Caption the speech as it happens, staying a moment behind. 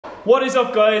What is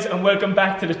up, guys, and welcome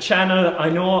back to the channel. I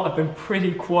know I've been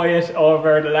pretty quiet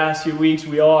over the last few weeks.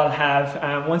 We all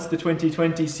have. Once the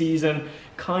 2020 season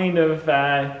kind of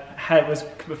was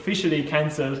officially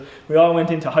cancelled, we all went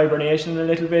into hibernation a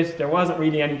little bit. There wasn't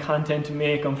really any content to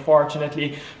make,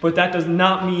 unfortunately, but that does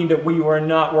not mean that we were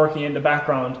not working in the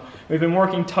background. We've been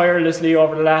working tirelessly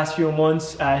over the last few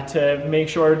months to make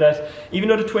sure that even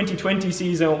though the 2020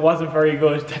 season wasn't very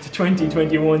good, that the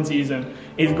 2021 season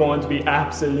is going to be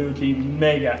absolutely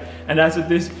mega. And that's what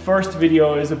this first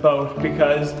video is about,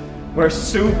 because we're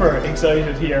super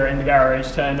excited here in the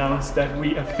garage to announce that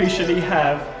we officially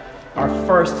have our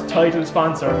first title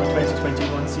sponsor of the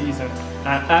 2021 season.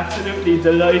 I'm absolutely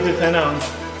delighted to announce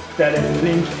that it's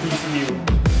Link ECU.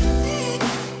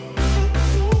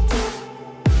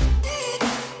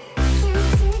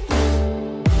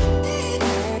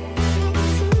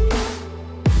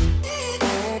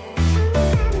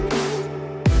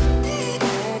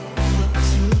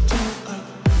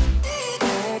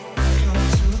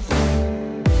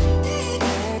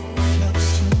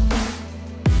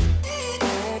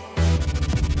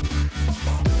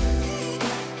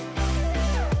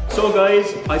 So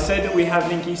guys, I said that we have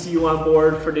Link ECU on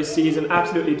board for this season.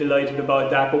 Absolutely delighted about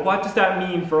that. But what does that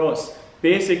mean for us?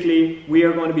 Basically, we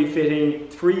are going to be fitting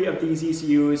 3 of these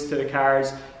ECUs to the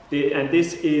cars. And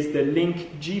this is the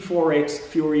Link G4X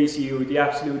Fury ECU, the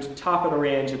absolute top of the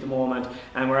range at the moment.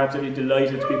 And we're absolutely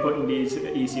delighted to be putting these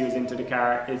ECUs into the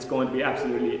car. It's going to be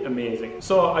absolutely amazing.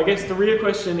 So I guess the real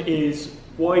question is,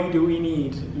 why do we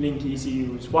need Link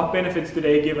ECUs? What benefits do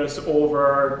they give us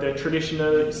over the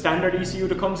traditional standard ECU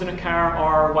that comes in a car,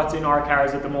 or what's in our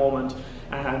cars at the moment?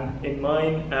 In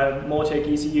mine,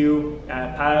 Motec ECU,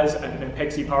 PAS and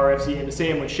Pexi Power FC, and the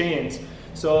same with Shane's.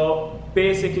 So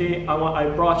basically, I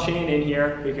brought Shane in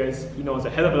here because he knows a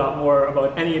hell of a lot more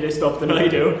about any of this stuff than I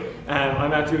do.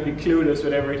 I'm absolutely clueless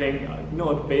with everything. I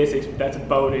know the basics, but that's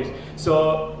about it.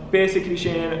 So basically,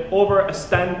 Shane, over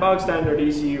a bog standard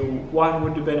ECU, what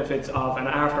would the benefits of an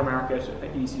aftermarket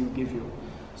ECU give you?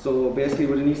 So basically,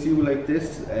 with an ECU like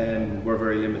this, we're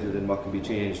very limited in what can be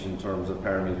changed in terms of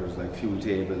parameters like fuel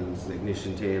tables,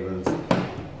 ignition tables.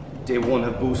 They won't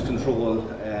have boost control.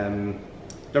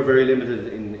 They're very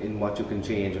limited in what you can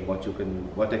change and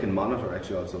what they can monitor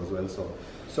actually also as well.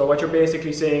 So what you're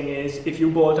basically saying is, if you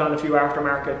bolt on a few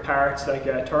aftermarket parts like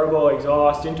a turbo,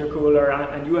 exhaust,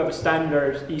 intercooler, and you have a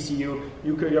standard ECU,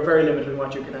 you're very limited in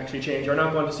what you can actually change. You're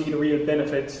not going to see the real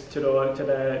benefits to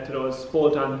those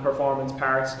bolt-on performance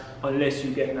parts unless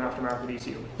you get an aftermarket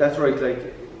ECU. That's right.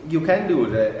 Like, you can do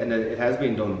it, and it has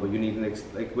been done, but you need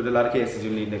like with a lot of cases,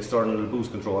 you'll need an external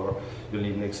boost controller. You'll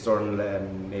need an external,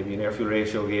 maybe an air-fuel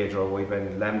ratio gauge or a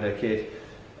wideband lambda kit.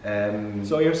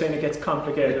 So you're saying it gets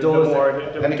complicated. It does,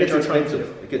 and it gets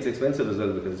expensive. It gets expensive as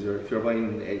well, because if you're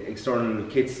buying external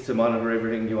kits to monitor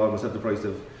everything, you almost have the price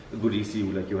of a good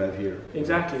ECU like you have here.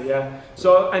 Exactly, yeah.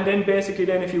 So, and then basically,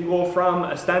 then if you go from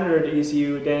a standard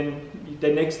ECU, then the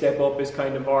next step up is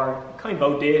kind of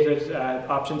outdated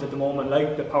options at the moment,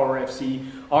 like the Power FC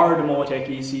or the Motec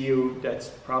ECU. That's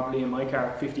probably in my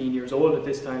car 15 years old at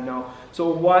this time now. So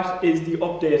what is the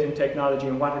update in technology,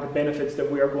 and what are the benefits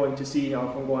that we are going to see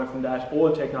now from going from that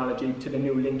old technology to the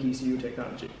new Link ECU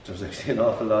technology? There's actually an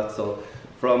awful lot. So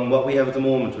from what we have at the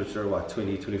moment, which are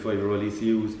 20-25-year-old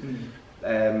ECUs,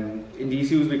 in the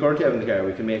ECUs we currently have in the car,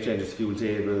 we can make changes to fuel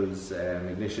tables,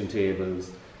 ignition tables.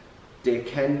 They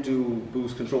can do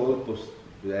boost control, but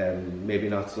maybe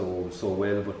not so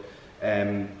well. But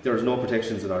there's no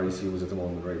protections in our ECUs at the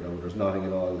moment right now. There's nothing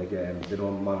at all. Like, they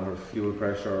don't monitor fuel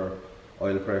pressure,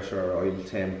 oil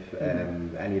temp,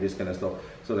 any of this kind of stuff.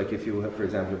 So like, if you have, for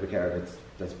example, a car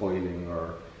that's boiling,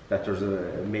 or that there's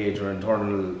a major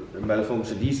internal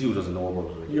malfunction, the ECU doesn't know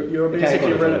about it. You're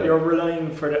basically you're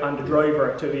relying on the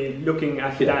driver to be looking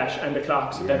at the dash and the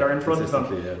clocks that are in front of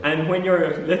them. Yeah. And when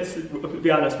let's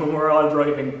be honest, when we're all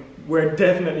driving, we're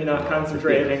definitely not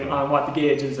concentrating on what the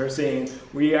gauges are saying.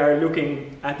 We are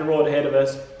looking at the road ahead of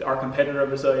us, our competitor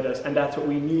beside us, and that's what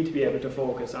we need to be able to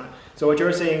focus on. So what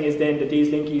you're saying is then that these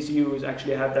Link ECUs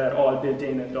actually have that all built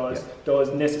in, and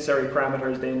those necessary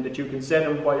parameters then that you can set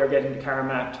them while you're getting the car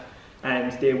mapped,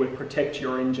 and they will protect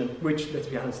your engine, which, let's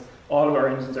be honest, all of our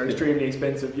engines are extremely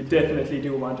expensive. You definitely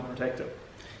do want to protect them.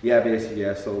 Yeah, basically,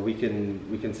 yeah. So we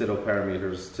can set up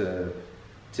parameters to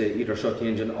either shut the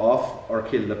engine off or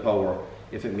kill the power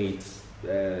if it meets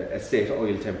a set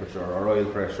oil temperature or oil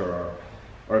pressure,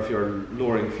 or if you're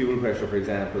lowering fuel pressure, for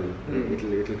example,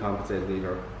 it'll compensate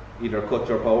and either cut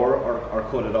your power or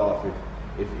cut it off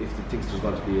if it thinks there's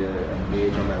going to be a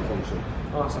major malfunction.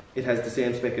 Awesome. it has the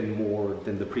same spec and more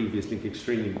than the previous Link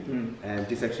Extreme, and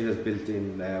this actually has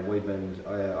built-in wideband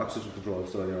oxygen control,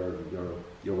 so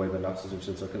your wideband oxygen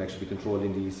sensor can actually be controlled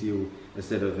in the ECU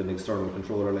instead of an external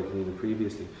controller like you needed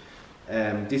previously.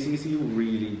 This ECU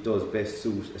really does best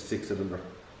suit a 6-cylinder.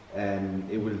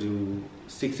 It will do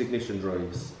 6 ignition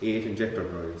drives, 8 injector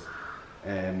drives,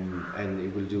 and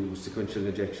it will do sequential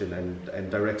injection and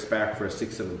direct spark for a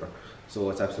 6-cylinder. So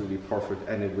it's absolutely perfect,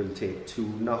 and it will take 2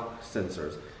 knock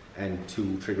sensors and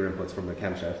 2 trigger inputs from a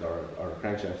camshaft or a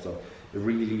crankshaft. So it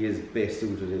really is best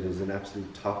suited. It is an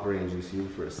absolute top range ECU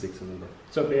for a 6-cylinder.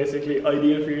 So basically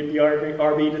ideal for the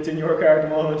RB that's in your car at the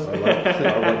moment.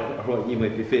 Or what you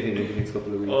might be fitting in the next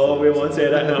couple of weeks. Oh, we won't say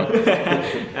that now.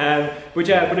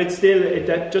 But it's still,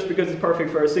 that just because it's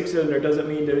perfect for a 6-cylinder doesn't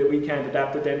mean that we can't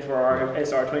adapt it then for our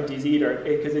SR20s either,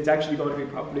 because it's actually going to be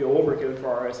probably overkill for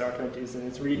our SR20s, and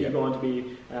it's really going to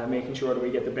be making sure that we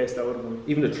get the best out of them.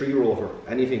 Even a 3-rotor,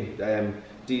 anything.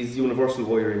 These universal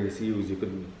wiring ECUs, you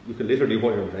can literally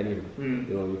wire them to anything.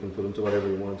 You know, you can put them to whatever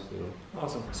you want. You know.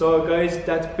 Awesome. So guys,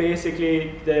 that's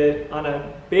basically on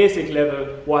a basic level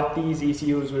what these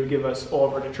ECUs will give us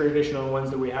over the traditional ones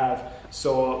that we have.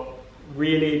 So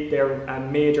really, they're a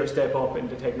major step up in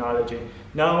the technology.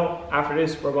 Now, after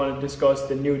this, we're going to discuss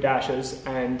the new dashes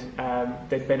and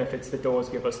the benefits that those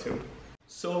give us too.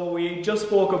 So we just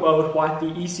spoke about what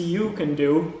the ECU can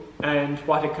do and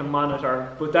what it can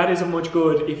monitor, but that isn't much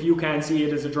good if you can't see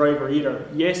it as a driver either.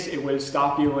 Yes, it will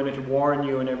stop you and it'll warn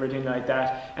you and everything like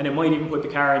that, and it might even put the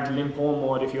car into limp home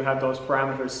mode if you have those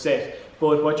parameters set.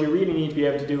 But what you really need to be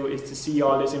able to do is to see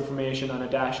all this information on a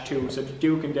dash too, so that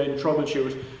you can then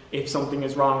troubleshoot if something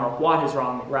is wrong or what is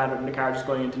wrong, rather than the car just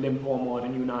going into limp home mode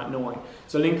and you not knowing.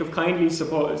 So Link have kindly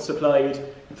supplied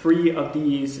 3 of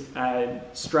these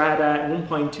Strada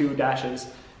 1.2 dashes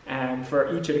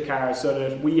for each of the cars, so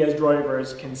that we as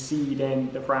drivers can see then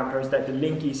the parameters that the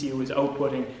Link ECU is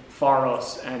outputting for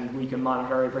us, and we can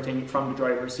monitor everything from the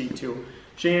driver's seat too.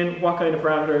 Shane, what kind of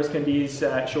parameters can these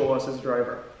show us as a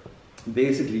driver?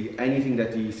 Basically, anything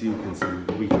that the ECU can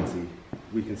see, we can see.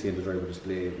 We can see in the driver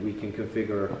display. We can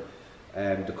configure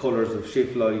the colours of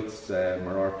shift lights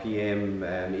or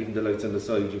RPM, even the lights on the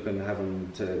side. You can have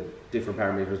them to different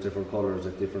parameters, different colours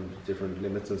at different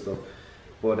limits and stuff.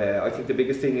 But I think the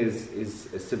biggest thing is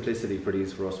simplicity for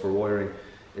these for us for wiring.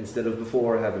 Instead of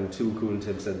before having 2 coolant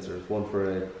temp sensors, one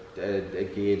for a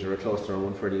gauge or a cluster and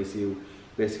one for an ECU,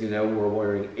 basically now we're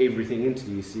wiring everything into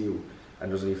the ECU,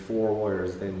 and there's only 4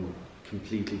 wires then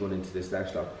completely going into this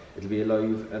dash lock. It'll be a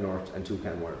live, an earth and 2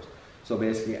 CAN wires. So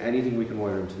basically anything we can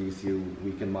wire into the ECU,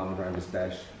 we can monitor on this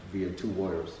dash via 2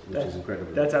 wires, which is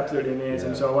incredible. That's absolutely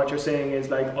amazing. Yeah. So what you're saying is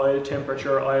like oil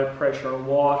temperature, oil pressure,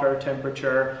 water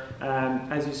temperature,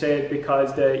 as you said,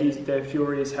 because the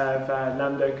Furies have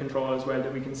lambda control as well,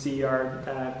 that we can see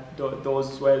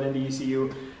those as well in the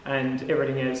ECU, and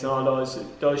everything else, and all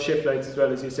those shift lights as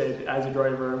well, as you said, as a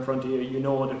driver in front of you, you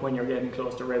know that when you're getting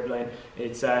close to red line,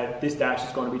 it's this dash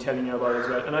is going to be telling you about it as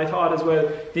well. And I thought as well,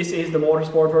 this is the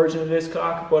motorsport version of this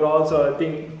clock, but also I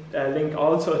think Link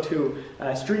also to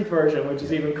street version, which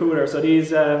is even cooler. So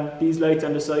these lights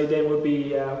on the side then would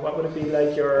be what would it be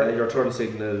like? Your turn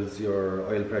signals, your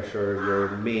oil pressure, your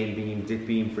main beam, dip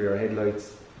beam for your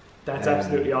headlights. That's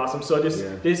absolutely awesome. So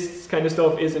this kind of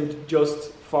stuff isn't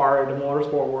just for the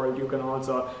motorsport world. You can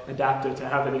also adapt it to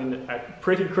have it in a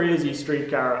pretty crazy street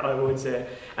car, I would say.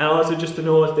 And also just to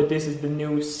note that this is the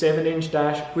new 7-inch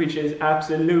dash, which is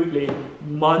absolutely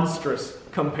monstrous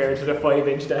compared to the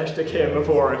 5-inch dash that came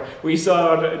before it. We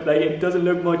saw it, like, it doesn't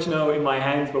look much now in my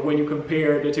hands, but when you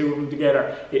compare the 2 of them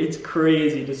together, it's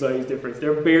crazy the size difference.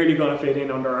 They're barely going to fit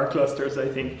in under our clusters, I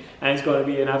think, and it's going to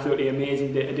be an absolutely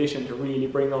amazing addition to really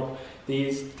bring up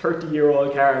these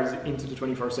 30-year-old cars into the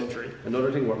 21st century.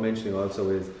 Another thing worth mentioning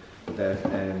also is that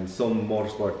some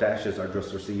motorsport dashes are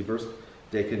just receivers.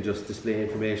 They can just display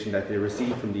information that they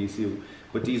receive from the ECU,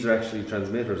 but these are actually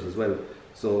transmitters as well.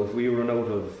 So if we run out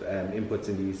of inputs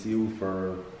in the ECU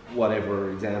for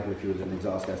whatever example, if you had an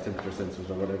exhaust gas temperature sensors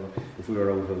or whatever, if we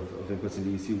were out of inputs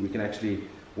in the ECU, we can actually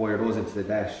wire those into the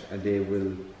dash, and they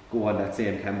will go on that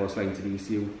same CAN bus line to the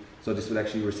ECU. So this will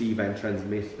actually receive and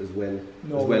transmit as well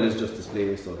as just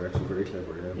display. So they're actually very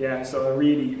clever. Yeah, so a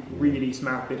really, really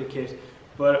smart bit of kit.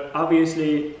 But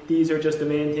obviously these are just the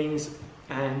main things,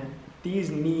 and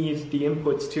these need the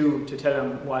inputs too to tell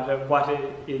them what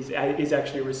it is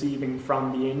actually receiving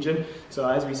from the engine. So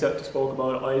as we spoke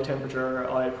about oil temperature,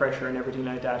 oil pressure and everything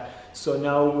like that. So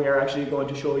now we're actually going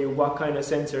to show you what kind of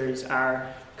sensors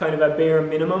are kind of a bare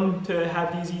minimum to have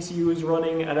these ECUs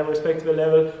running at a respectable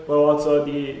level, but also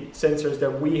the sensors that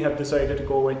we have decided to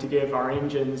go with to give our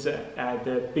engines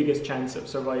the biggest chance of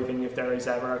surviving if there is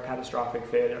ever a catastrophic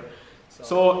failure.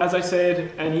 So as I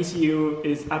said, an ECU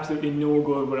is absolutely no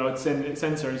good without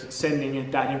sensors sending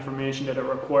it that information that it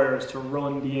requires to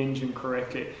run the engine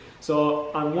correctly.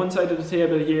 So on one side of the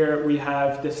table here we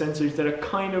have the sensors that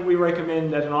are we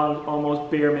recommend at an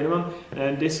almost bare minimum, and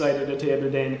on this side of the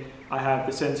table then I have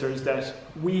the sensors that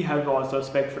we have also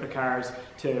spec for the cars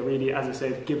to really, as I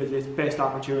said, give it its best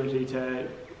opportunity to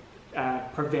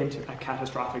prevent a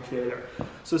catastrophic failure.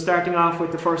 So starting off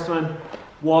with the first one,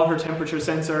 water temperature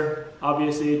sensor.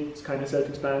 Obviously it's kind of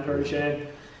self-explanatory, Shane.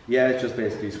 Yeah, it just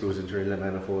basically screws into your inlet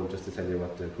manifold just to tell you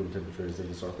what the coolant temperature is in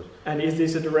the circuit. And is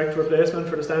this a direct replacement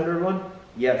for the standard one?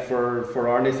 Yeah, for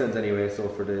our Nissans anyway, so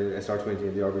for the SR20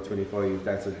 and the RB25,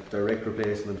 that's a direct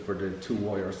replacement for the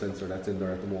 2-wire sensor that's in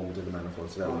there at the moment in the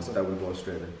manifold, so that will go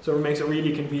straight in. So it makes it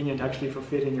really convenient actually for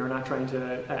fitting. You're not trying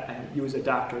to use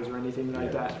adapters or anything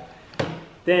like that.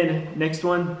 Then, next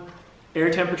one, air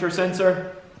temperature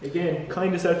sensor. Again,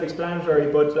 kind of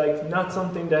self-explanatory, but like not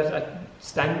something that a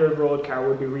standard road car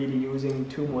would be really using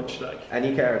too much. Like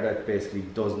any car that basically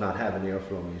does not have an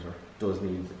airflow meter does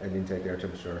need an intake air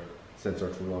temperature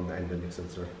sensor to run, and the mix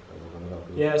sensor.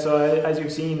 Yeah, so as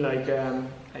you've seen, like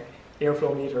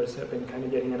airflow meters have been kind of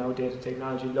getting an outdated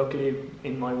technology. Luckily,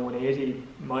 in my 180,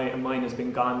 mine has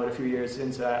been gone with a few years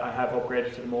since I have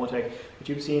upgraded to the Motec. But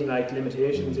you've seen like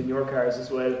limitations in your cars as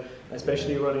well,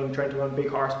 especially trying to run big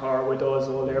horsepower with those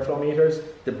old airflow meters.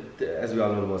 As we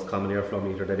all know, the most common airflow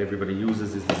meter that everybody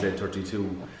uses is the Z32,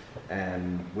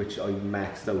 which I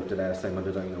maxed out the last time on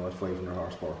the dyno at 500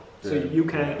 horsepower. So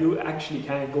you actually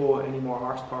can't go any more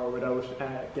horsepower without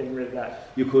getting rid of that.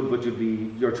 You could, but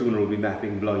your tuner would be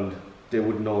mapping blind. They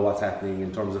wouldn't know what's happening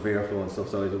in terms of airflow and stuff,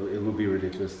 so it would be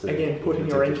ridiculous. Again, putting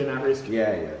your engine at risk. Yeah,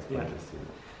 it's pointless. Yeah.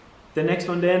 The next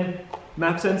one then,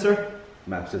 map sensor.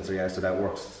 Map sensor, yeah. So that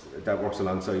works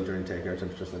alongside your intake air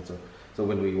temperature sensor. So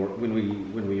when we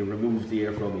remove the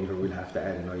airflow meter, we'll have to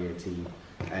add an IAT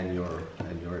and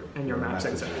your map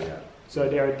sensor. Yeah. So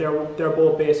they're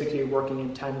both basically working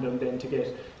in tandem then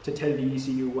to tell the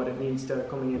ECU what it needs to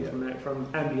coming in from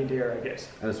ambient air, I guess.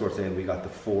 And it's worth saying we got the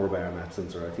 4-bar map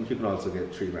sensor. I think you can also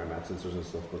get 3-bar map sensors and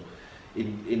stuff, but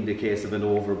in the case of an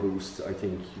overboost, I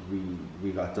think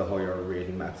we got the higher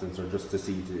rating map sensor just to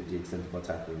see the extent of what's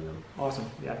happening. You know.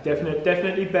 Awesome. Yeah,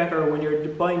 definitely better when you're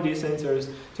buying these sensors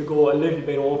to go a little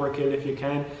bit overkill if you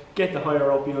can. Get the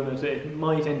higher up unit. It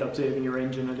might end up saving your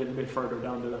engine a little bit further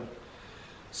down the line.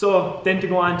 So then to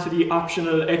go on to the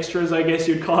optional extras, I guess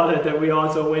you'd call it, that we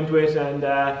also went with, and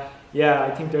yeah,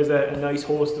 I think there's a nice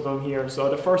host of them here. So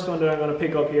the first one that I'm going to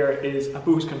pick up here is a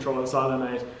boost control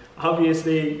solenoid.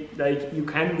 Obviously, like, you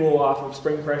can go off of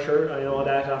spring pressure. I know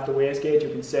that off the wastegate you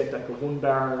can set like a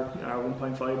 1-bar or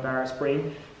 1.5 bar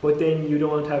spring, but then you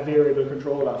don't have variable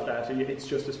control off that. It's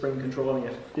just a spring controlling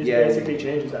it. This basically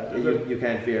changes that. You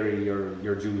can't vary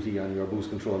your duty on your boost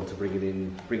control to bring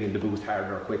in the boost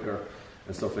harder or quicker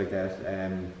and stuff like that.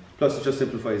 Plus it just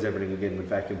simplifies everything again with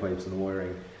vacuum pipes and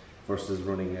wiring versus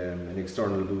running an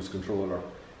external boost controller.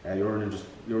 You're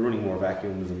running more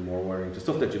vacuums and more wiring to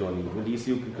stuff that you don't need. When the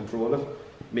ECU can control it,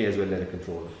 may as well let it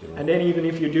control it. You know? And then even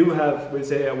if you do have, we'll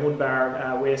say, a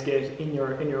 1-bar wastegate in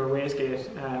your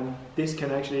wastegate, this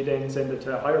can actually then send it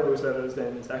to higher boost levels.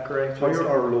 Then is that correct? Higher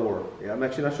or lower? Yeah, I'm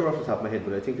actually not sure off the top of my head,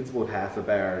 but I think it's about half a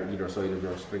bar either side of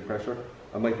your spring pressure.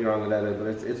 I might be wrong with that,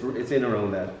 but it's in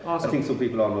around that. Awesome. I think some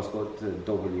people almost go to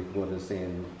double. You can go to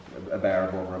saying a bar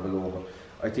above or below, but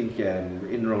I think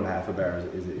in around half a bar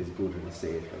is good and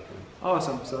safe.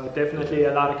 Awesome. So definitely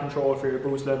a lot of control for your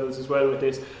boost levels as well with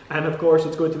this. And of course,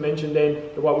 it's good to mention then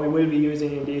that what we will be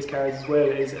using in these cars as well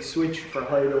is a switch for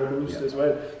high-low boost as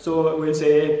well. So we'll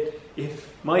say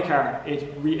if my car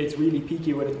it's really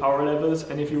peaky with its power levels,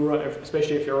 and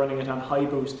especially if you're running it on high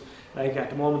boost. Like at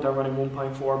the moment I'm running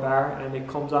 1.4 bar and it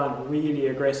comes on really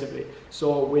aggressively.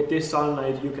 So with this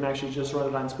solenoid you can actually just run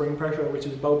it on spring pressure, which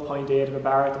is about 0.8 of a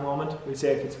bar at the moment. We'll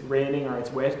say if it's raining or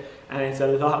it's wet, and it's a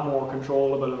lot more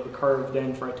controllable of a curve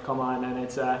then for it to come on, and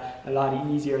it's a lot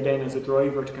easier then as a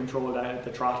driver to control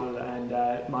the throttle and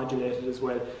modulate it as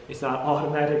well. It's not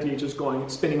automatically just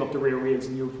spinning up the rear wheels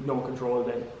and you've no control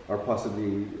then. Or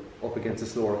possibly up against a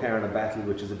slower car in a battle,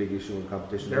 which is a big issue in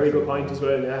competition. Very good point as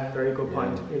well, yeah, very good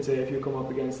point. I'd say if you come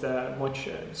up against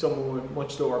someone with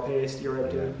much slower pace, you're able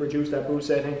to reduce that boost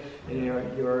setting, and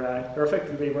you're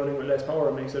effectively running with less power.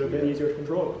 It makes it a bit easier to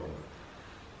control.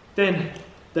 Then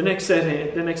the next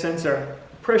sensor,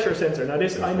 pressure sensor. Now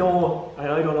this, I know,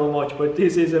 and I don't know much, but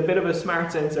this is a bit of a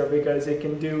smart sensor because it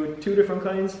can do 2 different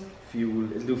kinds.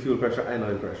 fuel, it'll do fuel pressure and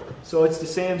oil pressure. So it's the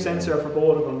same sensor for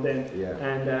both of them then. Yeah.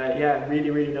 And yeah,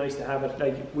 really nice to have it.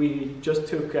 Like we just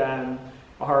took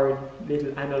our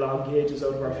little analog gauges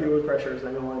out of our fuel pressures,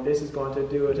 I know, and this is going to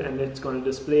do it, and it's going to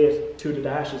display it to the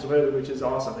dash as well, which is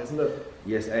awesome, isn't it?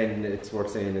 Yes, and it's worth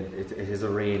saying it has a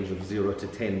range of 0 to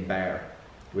 10 bar,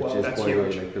 which wow, is that's quite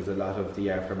huge. high, because a lot of the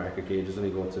aftermarket gauges only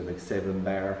go to like 7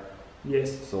 bar.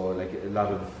 Yes. So like a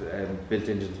lot of built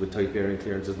engines with tight bearing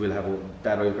clearances will have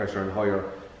that oil pressure and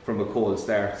higher from a cold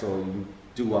start. So you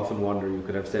do often wonder, you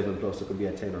could have 7 plus, it could be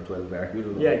at 10 or 12 bar. You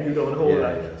don't know. Yeah, you don't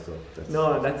know. So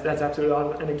that's absolutely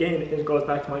awesome. And again, it goes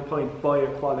back to my point: buy a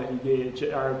quality gauge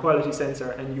or a quality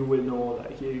sensor, and you will know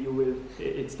that you will.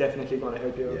 It's definitely going to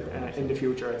help you in the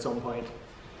future at some point.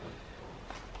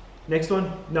 Next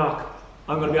one, knock.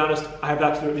 I'm going to be honest, I have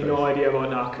absolutely no idea about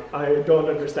knock. I don't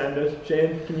understand it.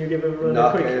 Shane, can you give a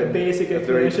quick basic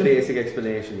explanation? A very basic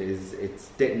explanation is it's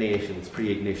detonation, it's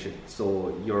pre-ignition.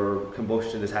 So your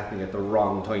combustion is happening at the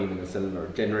wrong time in the cylinder,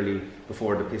 generally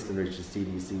before the piston reaches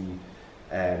TDC,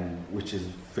 which is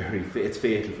it's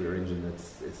fatal for your engine.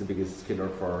 It's the biggest killer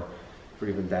for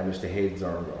even damage to heads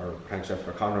or crankshaft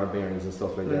or conrod bearings and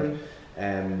stuff like that.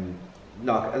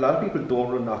 Knock. A lot of people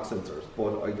don't run knock sensors,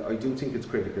 but I do think it's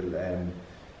critical.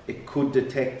 It could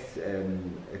detect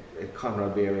a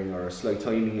conrod bearing or a slight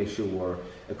timing issue, or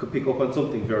it could pick up on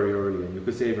something very early, and you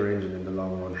could save your engine in the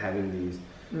long run having these.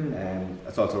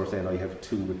 That's also we're saying I have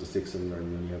 2 with the 6-cylinder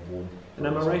and you only have 1. And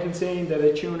am I right in saying that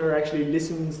a tuner actually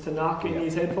listens to knock in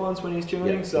his headphones when he's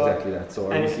tuning? Yeah, so exactly that.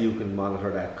 So you can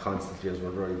monitor that constantly as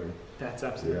we're driving. That's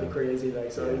absolutely crazy.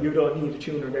 Like, so you don't need a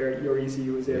tuner there. Your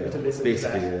ECU is able to listen to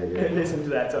that. Listen to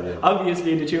that. So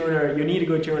obviously the tuner, you need a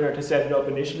good tuner to set it up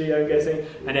initially, I'm guessing,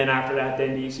 and then after that,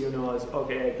 then the ECU knows,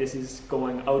 okay, this is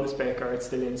going out of spec or it's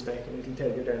still in spec, and it'll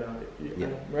tell you then on it.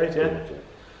 Right? Yeah.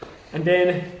 And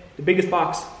then the biggest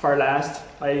box for last,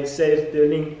 I said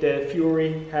the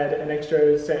Fury had an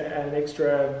extra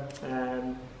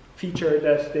feature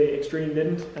that the Extreme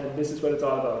didn't, and this is what it's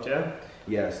all about, yeah?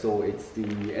 Yeah, so it's the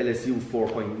LSU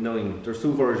 4.9. There's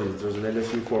 2 versions. There's an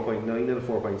LSU 4.9 and a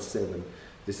 4.7.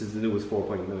 This is the newest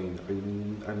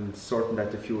 4.9. I'm certain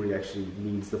that the Fury actually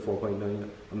needs the 4.9.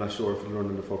 I'm not sure if it'll run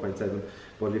on the 4.7,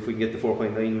 but if we can get the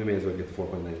 4.9, we may as well get the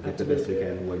 4.9. Get the best we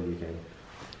can while we can.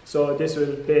 So this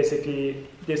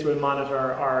will monitor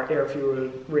our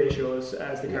air-fuel ratios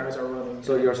as the cars are running.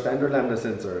 So your standard lambda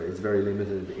sensor is very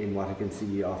limited in what it can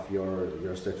see off your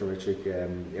stoichiometric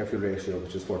air-fuel ratio,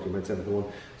 which is 14.7 to 1.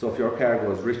 So if your car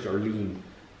goes rich or lean,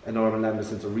 a normal lambda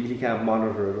sensor really can't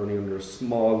monitor it only under a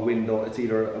small window. It's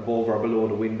either above or below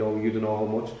the window, you don't know how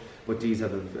much. But these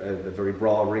have a very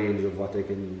broad range of what they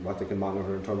can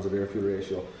monitor in terms of air-fuel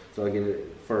ratio. So again,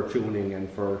 for tuning and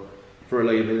for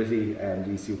reliability,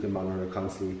 the ECU can monitor it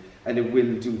constantly, and it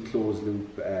will do closed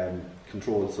loop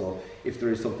control. So if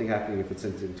there is something happening, if it's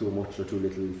into too much or too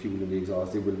little fuel in the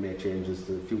exhaust, it will make changes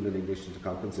to fuel and ignition to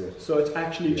compensate. So it's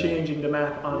actually changing the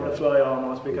map on the fly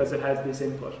almost, because it has this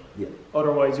input. Yeah.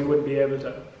 Otherwise you wouldn't be able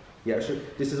to. Yeah, sure.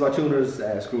 This is what tuners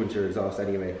screw into your exhaust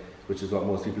anyway, which is what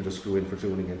most people just screw in for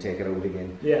tuning and take it out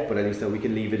again. Yeah. But at least now we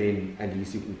can leave it in, and the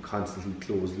ECU can constantly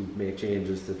close loop, make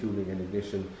changes to fueling and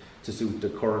ignition to suit the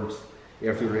current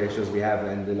air-fuel ratios we have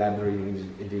and the lambda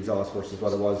reading in the exhaust versus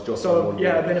what it was just on one day.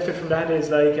 A benefit from that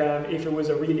is like if it was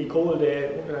a really cold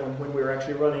day when we were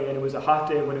actually running, and it was a hot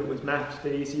day when it was mapped,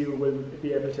 the ECU will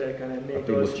be able to kind of make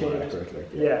those changes.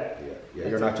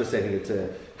 You're not just setting it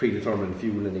to predetermined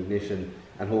fuel and ignition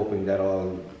and hoping that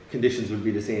all conditions will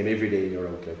be the same every day you're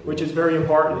out. Which is very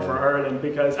important for Ireland,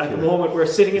 because at the moment we're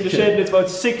sitting in the shed and it's about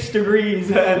 6 degrees,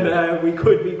 and we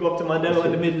could be up to Mondello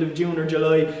in the middle of June or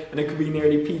July, and it could be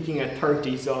nearly peaking at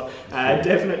 30. So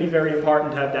definitely very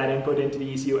important to have that input into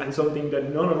the ECU, and something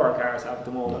that none of our cars have at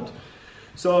the moment.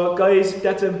 So guys,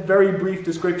 that's a very brief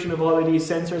description of all of these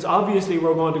sensors. Obviously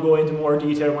we're going to go into more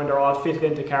detail when they're all fitted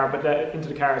into the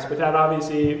cars, but that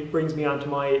obviously brings me on to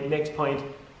my next point.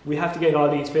 We have to get all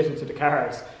these fit into the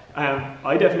cars.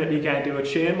 I definitely can't do it.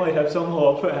 Shane might have some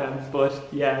hope, but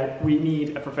yeah, we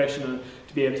need a professional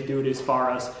to be able to do this for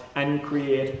us and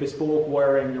create bespoke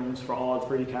wiring rooms for all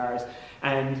 3 cars.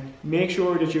 And make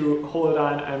sure that you hold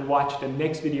on and watch the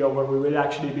next video, where we will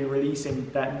actually be releasing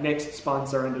that next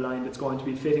sponsor in the line that's going to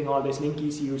be fitting all this Link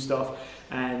ECU stuff,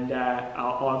 and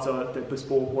also the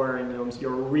bespoke wiring rooms.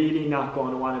 You're really not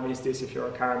going to want to miss this if you're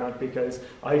a car nut, because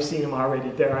I've seen them already.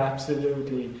 They're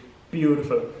absolutely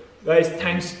beautiful. Guys,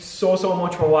 thanks so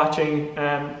much for watching.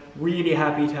 Really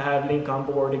happy to have Link on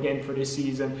board again for this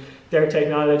season. Their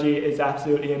technology is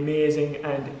absolutely amazing,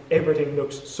 and everything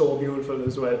looks so beautiful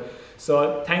as well.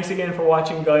 So thanks again for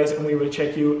watching, guys, and we will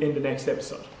check you in the next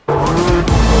episode.